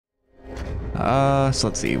So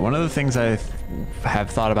let's see. One of the things I have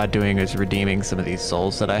thought about doing is redeeming some of these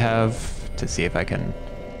souls that I have to see if I can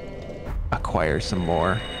acquire some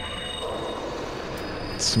more,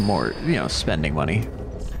 you know, spending money.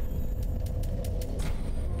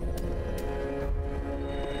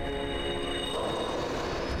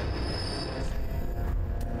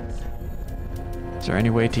 Is there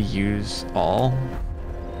any way to use all?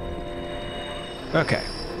 Okay,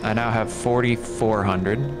 I now have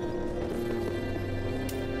 4,400.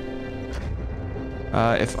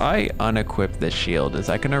 If I unequip this shield, is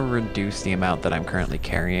that going to reduce the amount that I'm currently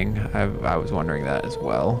carrying? I was wondering that as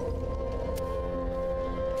well.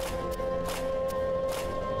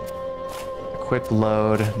 Equip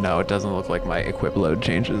load. No, it doesn't look like my equip load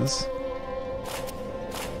changes.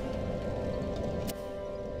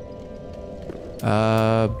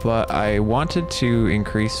 But I wanted to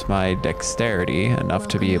increase my dexterity enough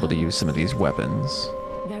to be able to use some of these weapons.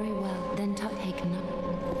 Very well, then taken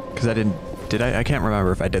up. Because I can't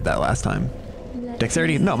remember if I did that last time.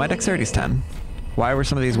 Dexterity? No, my dexterity's 10. Why were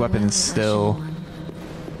some of these weapons still,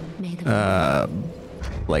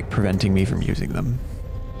 like preventing me from using them?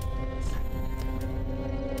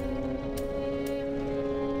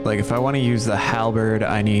 Like if I want to use the halberd,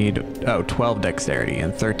 I need, 12 dexterity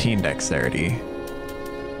and 13 dexterity.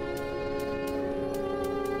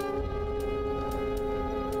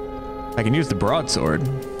 I can use the broadsword.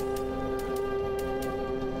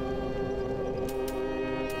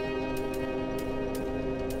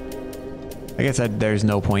 I guess there's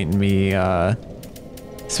no point in me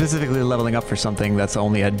specifically leveling up for something that's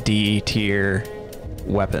only a D tier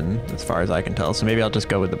weapon, as far as I can tell. So maybe I'll just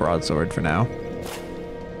go with the broadsword for now.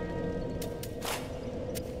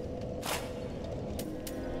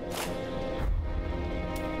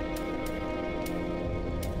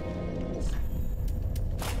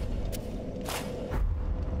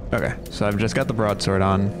 Okay, so I've just got the broadsword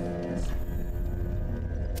on.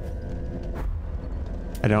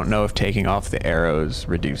 I don't know if taking off the arrows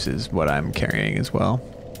reduces what I'm carrying as well.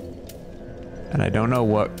 And I don't know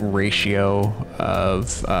what ratio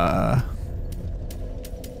of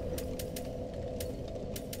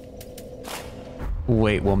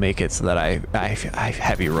weight will make it so that I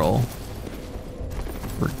heavy roll.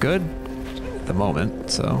 We're good at the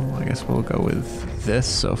moment, so I guess we'll go with this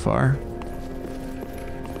so far.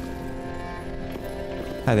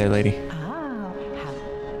 Hi there, lady.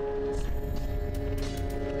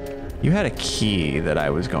 You had a key that I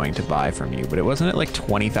was going to buy from you, but it wasn't it like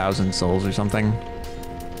 20,000 souls or something?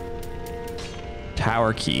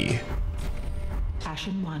 Tower key.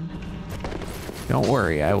 Ashen one. Don't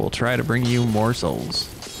worry, I will try to bring you more souls.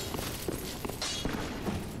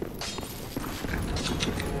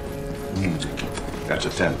 That's a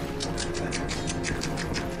 10.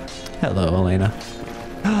 Hello, Elena.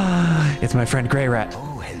 It's my friend Grey Rat.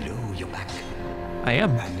 Oh, hello, you're back. I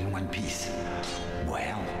am. And in one piece.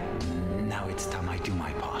 Well, now it's time I do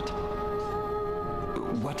my part.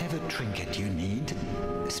 Whatever trinket you need,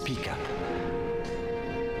 speak up.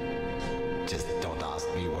 Just don't ask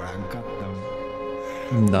me where I got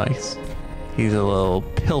them. Nice. He's a little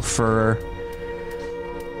pilferer.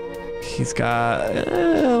 He's got,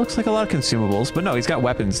 looks like a lot of consumables, but no, he's got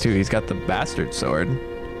weapons too. He's got the bastard sword.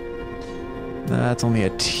 That's only a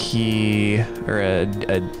T, or a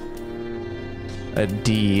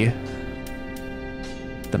D.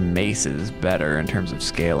 The mace is better in terms of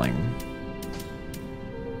scaling.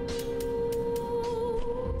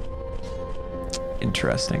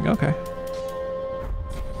 Interesting, okay.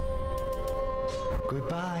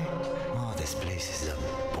 Goodbye. Oh, this place is a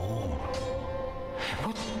bore.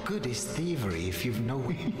 What good is thievery if you've no...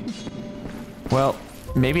 Well,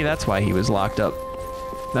 maybe that's why he was locked up.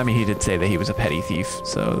 I mean, he did say that he was a petty thief,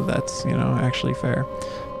 so that's, you know, actually fair.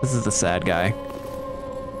 This is the sad guy.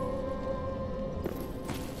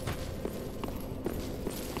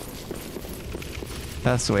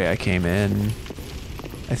 That's the way I came in.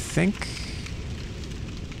 I think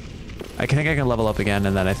I can level up again,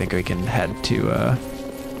 and then I think we can head to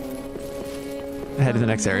the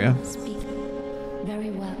next area.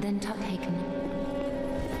 Very well, then taken.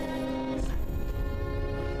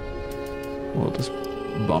 We'll just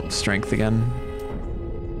bump strength again.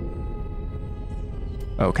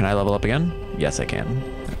 Oh, can I level up again? Yes, I can.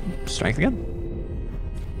 Strength again.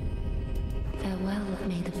 Farewell,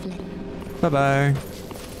 may the flame. Bye-bye.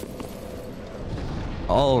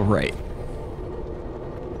 All right.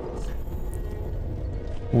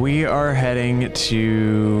 We are heading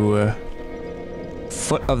to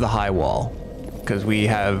foot of the high wall because we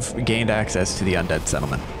have gained access to the Undead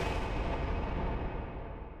Settlement.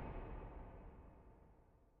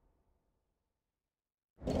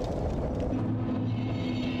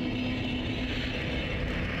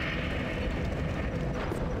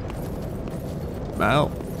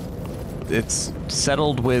 Well, it's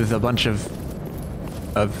settled with a bunch of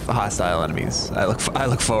hostile enemies. I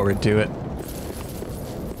look forward to it.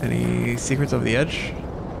 Any secrets over the edge?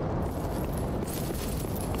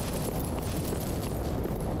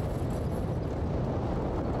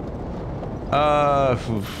 Are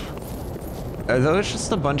those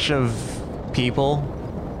just a bunch of people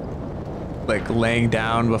like laying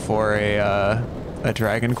down before a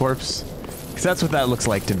dragon corpse? Because that's what that looks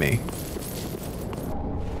like to me.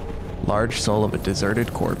 Large soul of a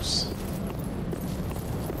deserted corpse.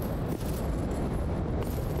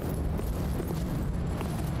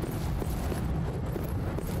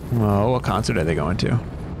 Well, what concert are they going to?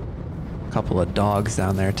 A couple of dogs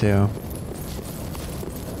down there too.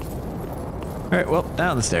 Alright, well,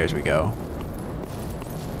 down the stairs we go.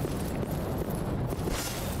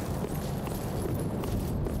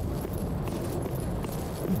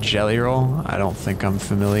 Jelly roll? I don't think I'm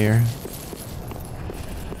familiar.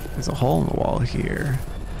 There's a hole in the wall here.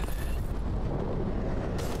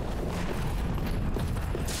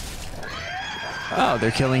 Oh,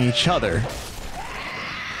 they're killing each other.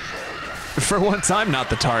 For once, I'm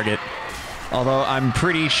not the target. Although I'm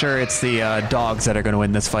pretty sure it's the dogs that are going to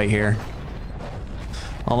win this fight here.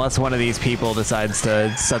 Unless one of these people decides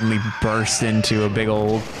to suddenly burst into a big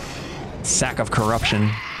old sack of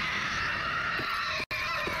corruption.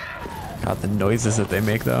 God, the noises that they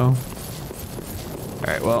make, though.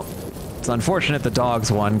 Alright, well, it's unfortunate the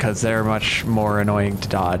dogs won, because they're much more annoying to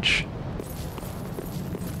dodge.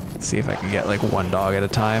 Let's see if I can get, like, one dog at a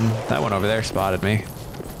time. That one over there spotted me.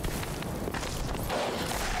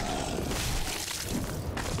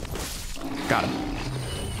 Got him.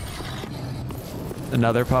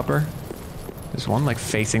 Another pupper. There's one, like,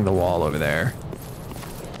 facing the wall over there.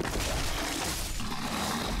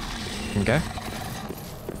 Okay.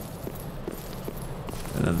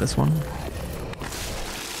 And then this one.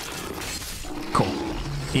 Cool.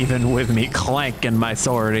 Even with me clanking my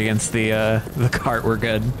sword against the cart, we're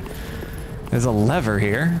good. There's a lever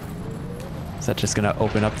here. Is that just gonna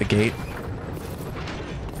open up the gate?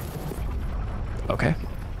 Okay.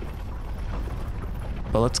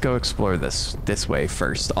 But let's go explore this way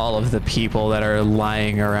first. All of the people that are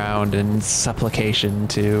lying around in supplication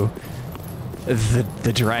to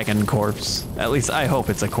the dragon corpse. At least I hope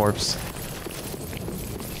it's a corpse.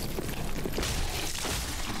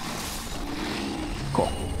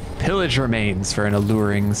 Cool. Pillage remains for an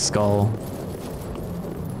alluring skull.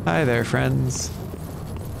 Hi there, friends.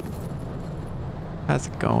 How's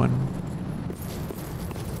it going?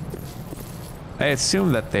 I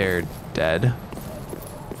assume that they're dead.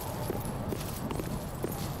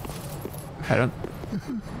 I don't...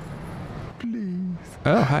 Please.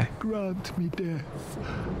 Oh, hi. Grant me death.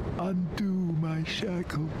 Undo my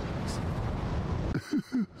shackles.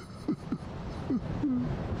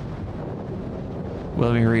 Well,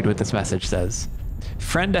 let me read what this message says.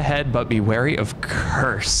 Friend ahead, but be wary of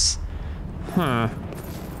curse. Huh.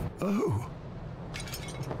 Oh.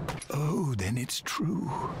 Oh, then it's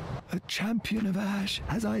true. A champion of Ash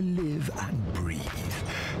as I live and breathe.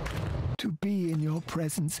 To be in your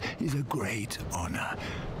presence is a great honor.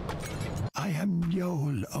 I am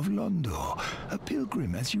Yoel of Londor, a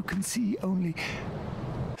pilgrim, as you can see, only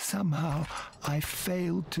somehow I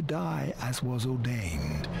failed to die as was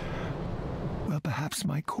ordained. Well, perhaps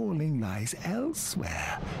my calling lies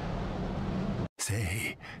elsewhere.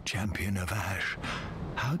 Say, champion of Ash,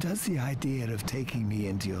 how does the idea of taking me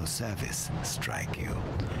into your service strike you?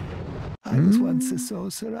 I was once a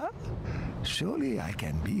sorcerer. Surely I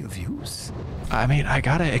can be of use. I mean, I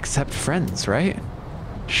gotta accept friends, right?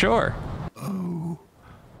 Sure. Oh,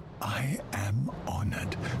 I am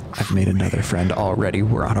honored. I've made another friend already.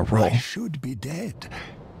 We're on a roll. I should be dead,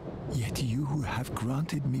 yet you have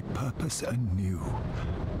granted me purpose anew.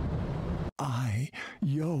 I,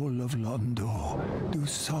 Yoel of Londor, do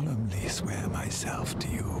solemnly swear myself to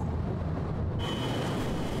you.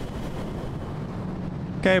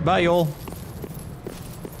 Okay, bye, Yoel.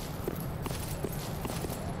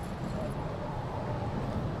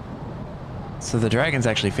 So the dragon's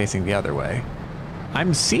actually facing the other way.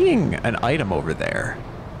 I'm seeing an item over there.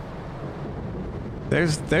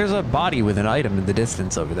 There's a body with an item in the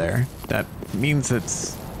distance over there. That means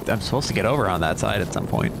I'm supposed to get over on that side at some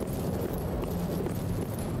point.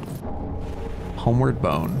 Homeward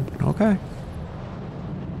bone. Okay.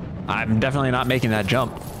 I'm definitely not making that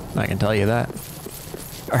jump. I can tell you that.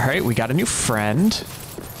 All right, we got a new friend.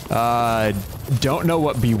 Don't know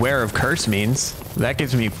what beware of curse means. That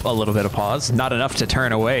gives me a little bit of pause. Not enough to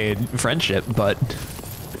turn away friendship, but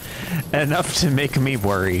enough to make me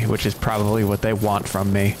worry, which is probably what they want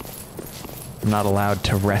from me. I'm not allowed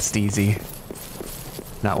to rest easy.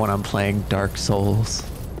 Not when I'm playing Dark Souls.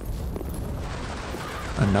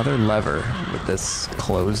 Another lever. Would this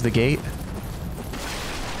close the gate?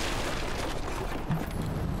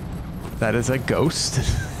 That is a ghost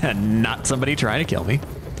and not somebody trying to kill me.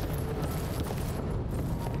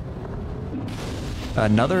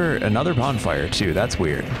 Another bonfire too. That's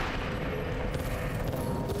weird.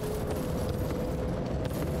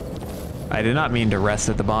 I did not mean to rest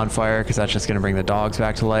at the bonfire because that's just going to bring the dogs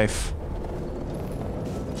back to life.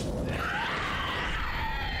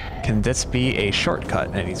 Can this be a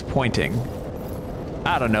shortcut? And he's pointing.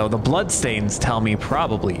 I don't know. The bloodstains tell me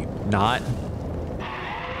probably not.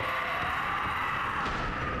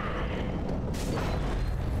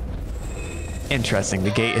 Interesting.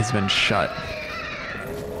 The gate has been shut.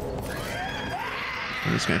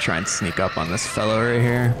 I'm just going to try and sneak up on this fellow right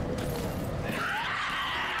here.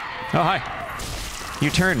 Oh, hi. You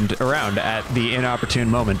turned around at the inopportune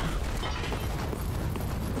moment.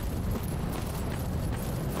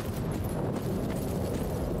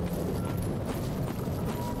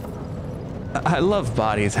 I love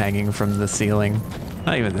bodies hanging from the ceiling.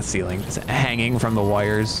 Not even the ceiling, just hanging from the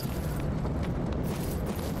wires.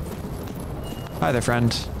 Hi there,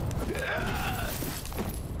 friend.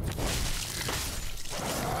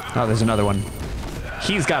 Oh, there's another one.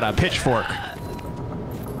 He's got a pitchfork.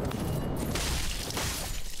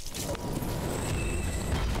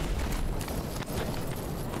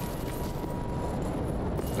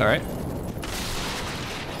 All right.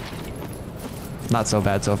 Not so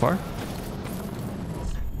bad so far.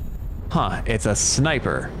 Huh, it's a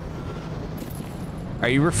sniper. Are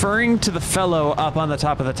you referring to the fellow up on the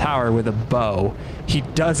top of the tower with a bow? He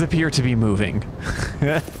does appear to be moving.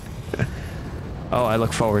 Oh, I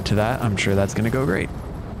look forward to that. I'm sure that's gonna go great.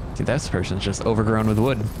 See, this person's just overgrown with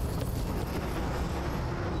wood.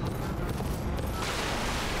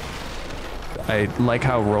 I like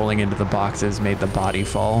how rolling into the boxes made the body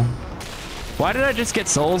fall. Why did I just get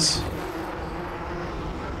souls?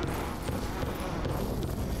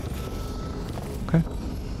 Okay.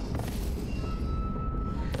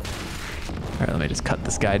 All right, let me just cut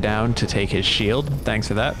this guy down to take his shield. Thanks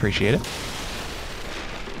for that, appreciate it.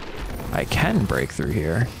 I can break through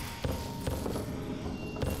here.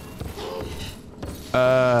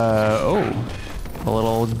 Oh. A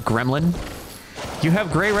little gremlin. You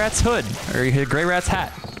have Grey Rat's hood, or you have Grey Rat's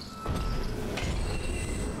hat.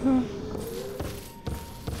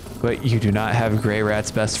 But you do not have Grey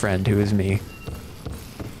Rat's best friend, who is me.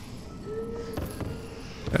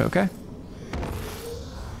 Okay.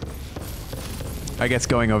 I guess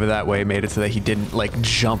going over that way made it so that he didn't, like,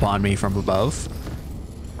 jump on me from above.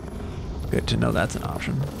 Good to know that's an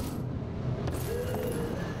option.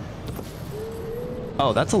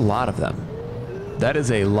 Oh, that's a lot of them. That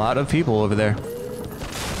is a lot of people over there.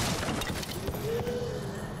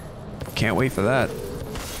 Can't wait for that.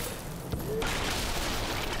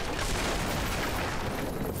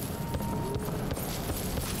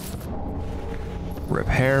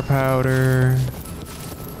 Repair powder.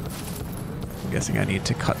 I'm guessing I need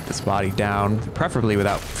to cut this body down, preferably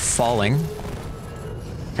without falling.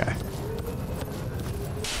 Okay.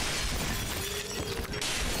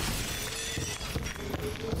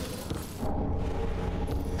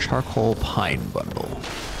 Charcoal pine bundle.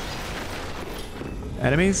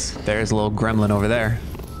 Enemies? There's a little gremlin over there.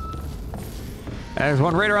 And there's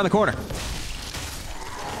one right around the corner.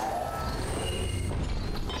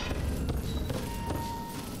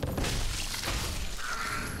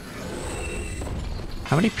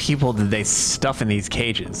 How many people did they stuff in these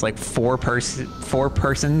cages? Like four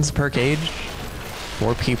persons per cage?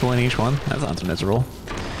 4 people in each one? That sounds miserable.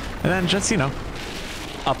 And then just, you know,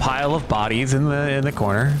 a pile of bodies in the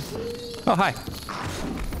corner. Oh, hi.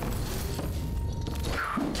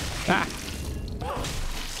 Ah.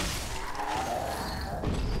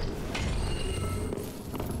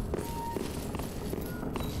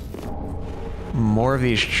 More of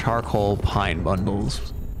these charcoal pine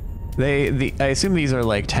bundles. I assume these are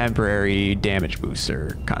like temporary damage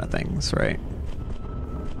booster kind of things, right?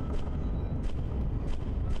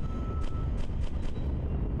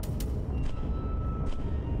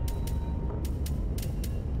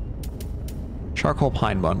 Charcoal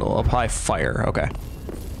pine bundle. Apply fire. Okay.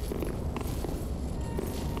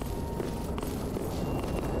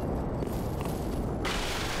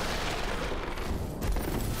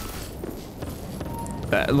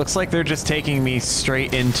 It looks like they're just taking me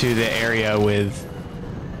straight into the area with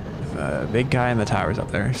big guy in the towers up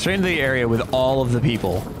there. Straight into the area with all of the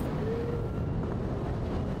people.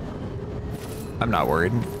 I'm not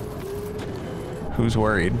worried. Who's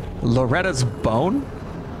worried? Loretta's bone?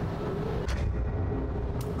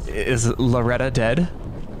 Is Loretta dead?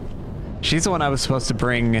 She's the one I was supposed to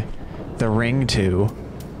bring the ring to.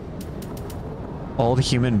 Old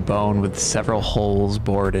human bone with several holes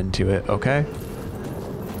bored into it. Okay.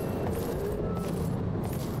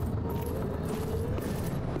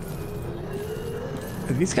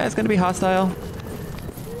 Are these guys gonna be hostile?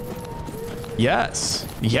 Yes.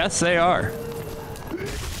 Yes, they are.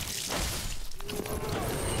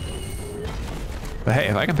 But hey,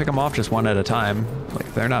 if I can pick them off just one at a time,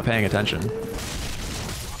 like they're not paying attention.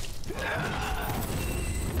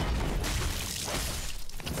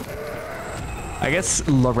 I guess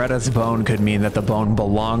Loretta's bone could mean that the bone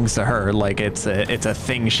belongs to her, like it's a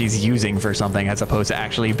thing she's using for something as opposed to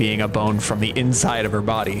actually being a bone from the inside of her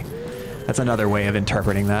body. That's another way of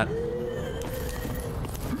interpreting that.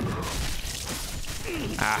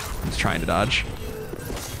 Ah, I was trying to dodge.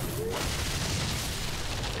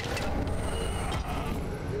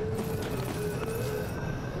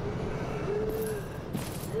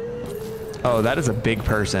 Oh, that is a big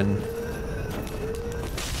person.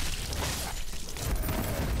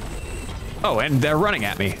 Oh, and they're running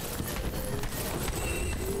at me.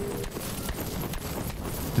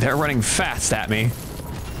 They're running fast at me.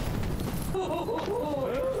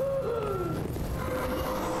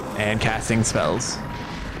 And casting spells.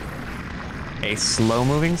 A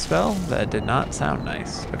slow-moving spell? That did not sound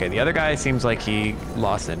nice. Okay, the other guy seems like he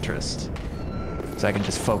lost interest. So I can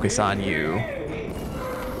just focus on you.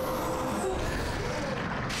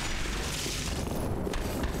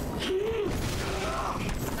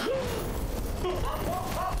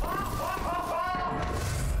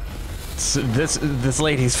 This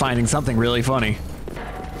lady's finding something really funny.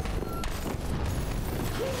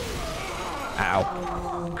 Ow.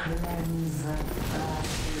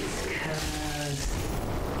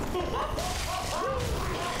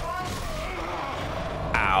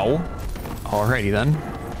 Ow. Alrighty then.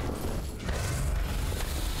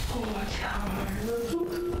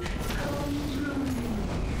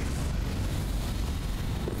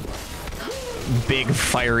 Big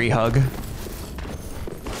fiery hug.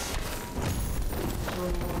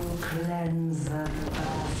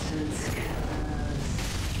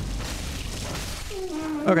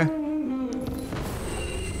 Okay.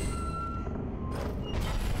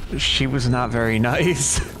 She was not very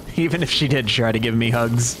nice, even if she did try to give me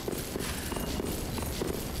hugs.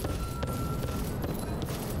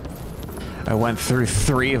 I went through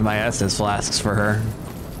 3 of my Estus flasks for her.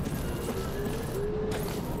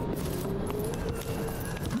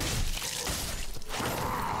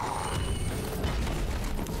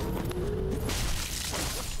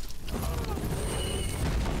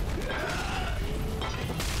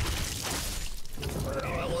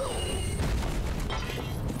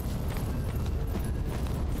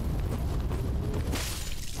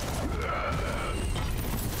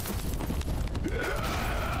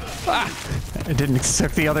 I didn't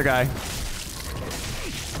accept the other guy.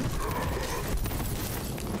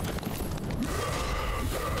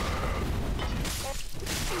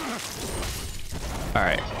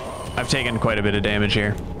 Alright. I've taken quite a bit of damage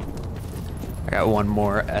here. I got one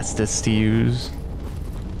more Estus to use.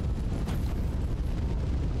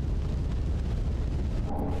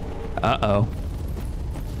 Uh-oh.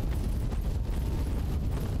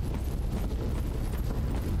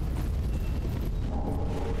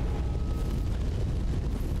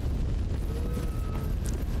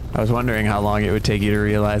 I was wondering how long it would take you to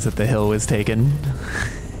realize that the hill was taken.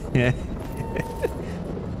 Yeah.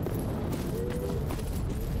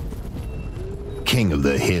 King of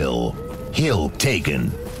the hill. Hill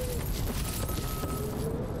taken.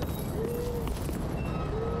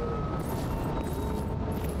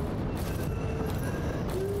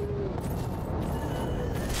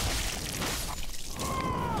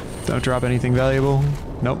 Don't drop anything valuable?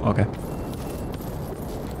 Nope, okay.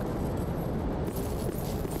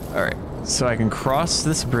 Alright, so I can cross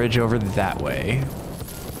this bridge over that way.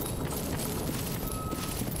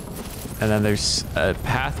 And then there's a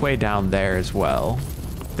pathway down there as well.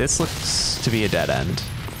 This looks to be a dead end.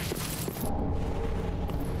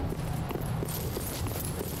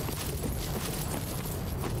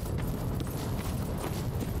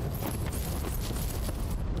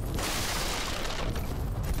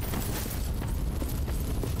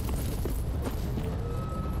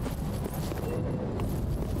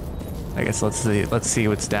 I guess let's see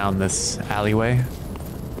what's down this alleyway.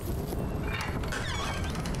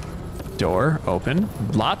 Door open.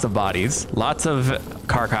 Lots of bodies. Lots of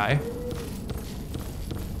Karkai.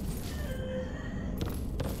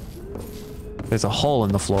 There's a hole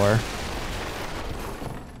in the floor.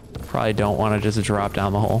 Probably don't want to just drop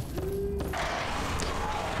down the hole.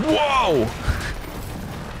 Whoa!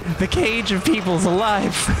 The cage of people's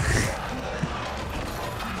alive.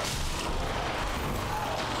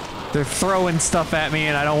 They're throwing stuff at me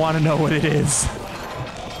and I don't want to know what it is.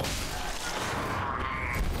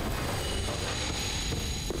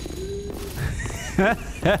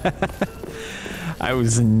 I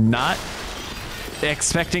was not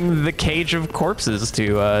expecting the cage of corpses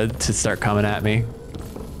to start coming at me.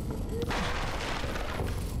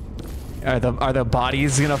 Are the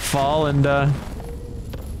bodies gonna fall and oh,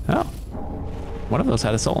 one of those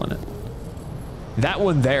had a soul in it. That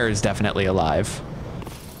one there is definitely alive.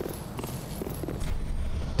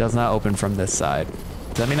 Does not open from this side.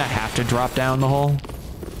 Does that mean I have to drop down the hole?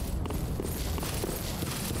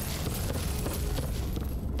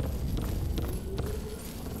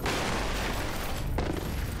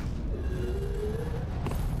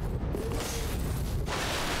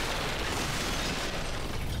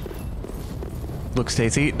 Looks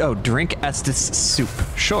tasty. Oh, drink Estus soup.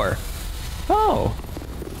 Sure. Oh,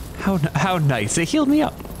 how nice. It healed me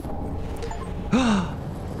up.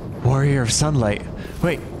 Warrior of sunlight.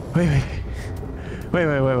 Wait a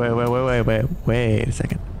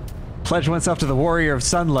second. Pledge oneself to the warrior of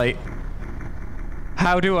sunlight.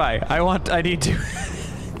 How do I need to.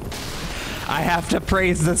 I have to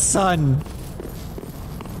praise the sun.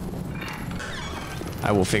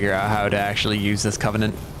 I will figure out how to actually use this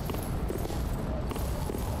covenant.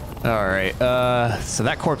 All right, so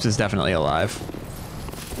that corpse is definitely alive.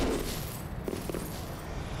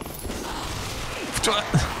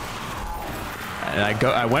 And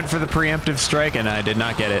I went for the preemptive strike and I did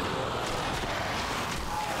not get it.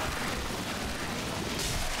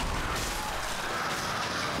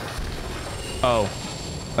 Oh,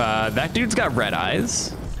 that dude's got red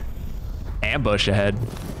eyes. Ambush ahead.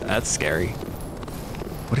 That's scary.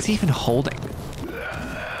 What is he even holding?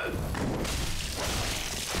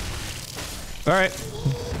 All right.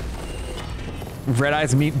 Red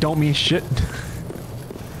eyes don't mean shit.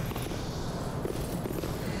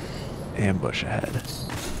 Ambush ahead.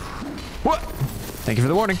 What? Thank you for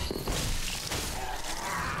the warning.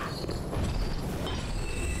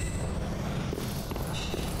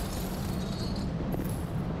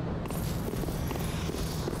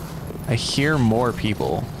 I hear more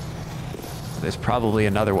people. There's probably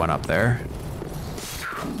another one up there.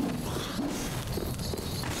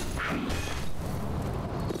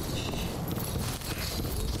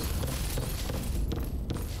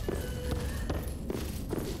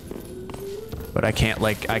 But I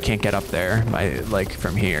can't get up there,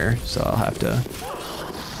 from here, so I'll have to.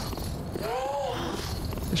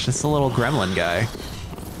 It's just a little gremlin guy.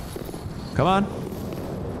 Come on.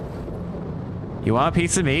 You want a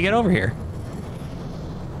piece of me? Get over here.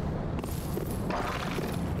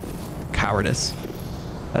 Cowardice.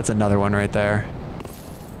 That's another one right there.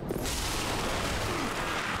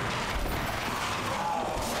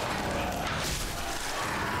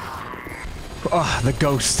 Oh, the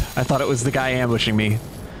ghost. I thought it was the guy ambushing me.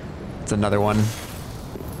 It's another one.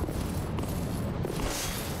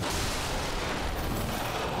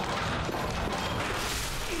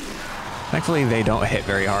 Thankfully, they don't hit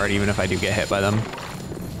very hard, even if I do get hit by them.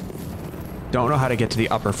 Don't know how to get to the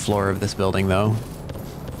upper floor of this building, though.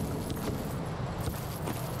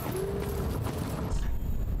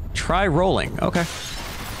 Try rolling. Okay.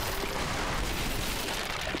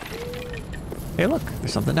 Hey, look.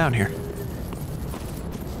 There's something down here.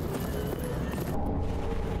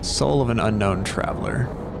 Soul of an unknown traveler.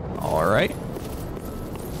 All right.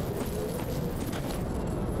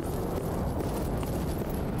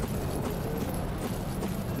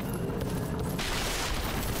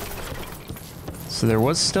 So there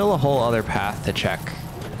was still a whole other path to check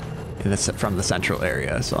in this from the central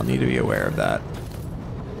area, so I'll need to be aware of that.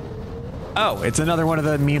 Oh, it's another one of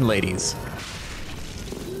the mean ladies.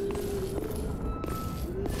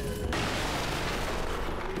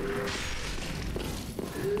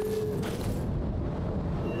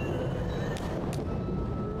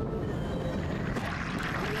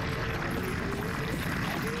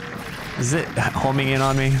 Is it homing in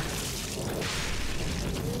on me?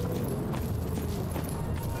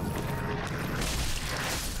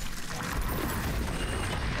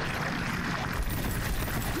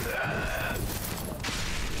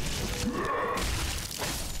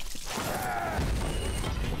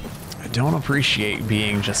 I don't appreciate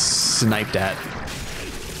being just sniped at.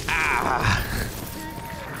 Ah!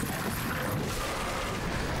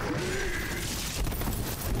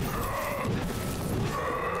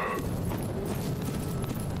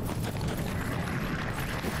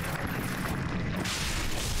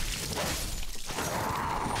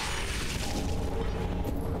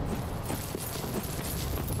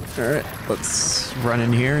 Alright, let's run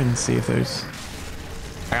in here and see if there's...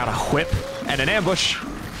 I got a whip and an ambush.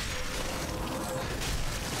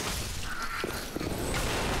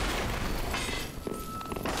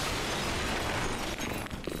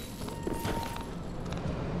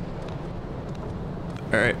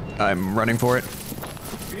 Alright, I'm running for it.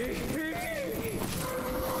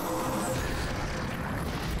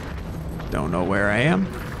 Don't know where I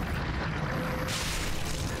am.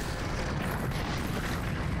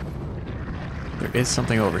 There is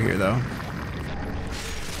something over here, though.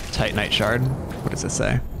 Titanite shard. What does this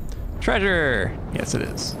say? Treasure! Yes, it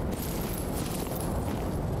is.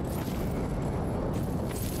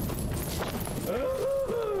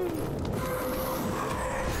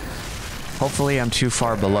 Hopefully I'm too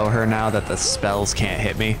far below her now that the spells can't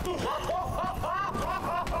hit me.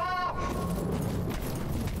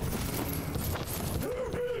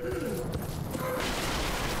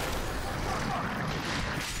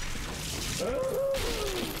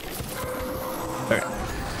 Okay.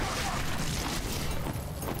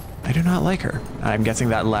 I do not like her. I'm guessing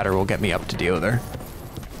that ladder will get me up to deal with her.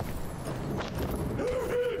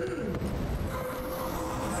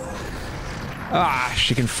 Ah,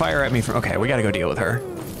 she can fire at me from... Okay, we gotta go deal with her.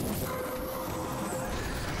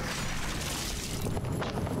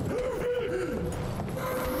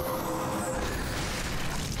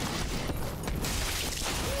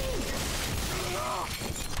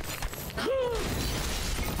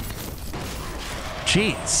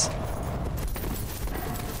 Jeez.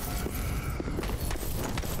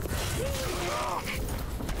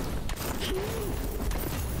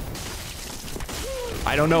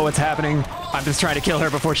 I don't know what's happening. I'm just trying to kill her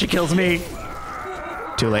before she kills me.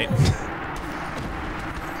 Too late.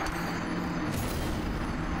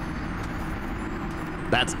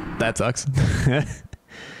 That sucks.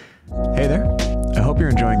 Hey there. I hope you're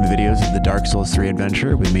enjoying the videos of the Dark Souls 3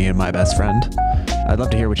 adventure with me and my best friend. I'd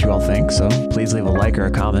love to hear what you all think, so please leave a like or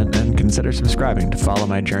a comment and consider subscribing to follow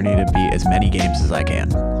my journey to beat as many games as I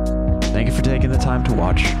can. Thank you for taking the time to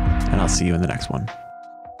watch, and I'll see you in the next one.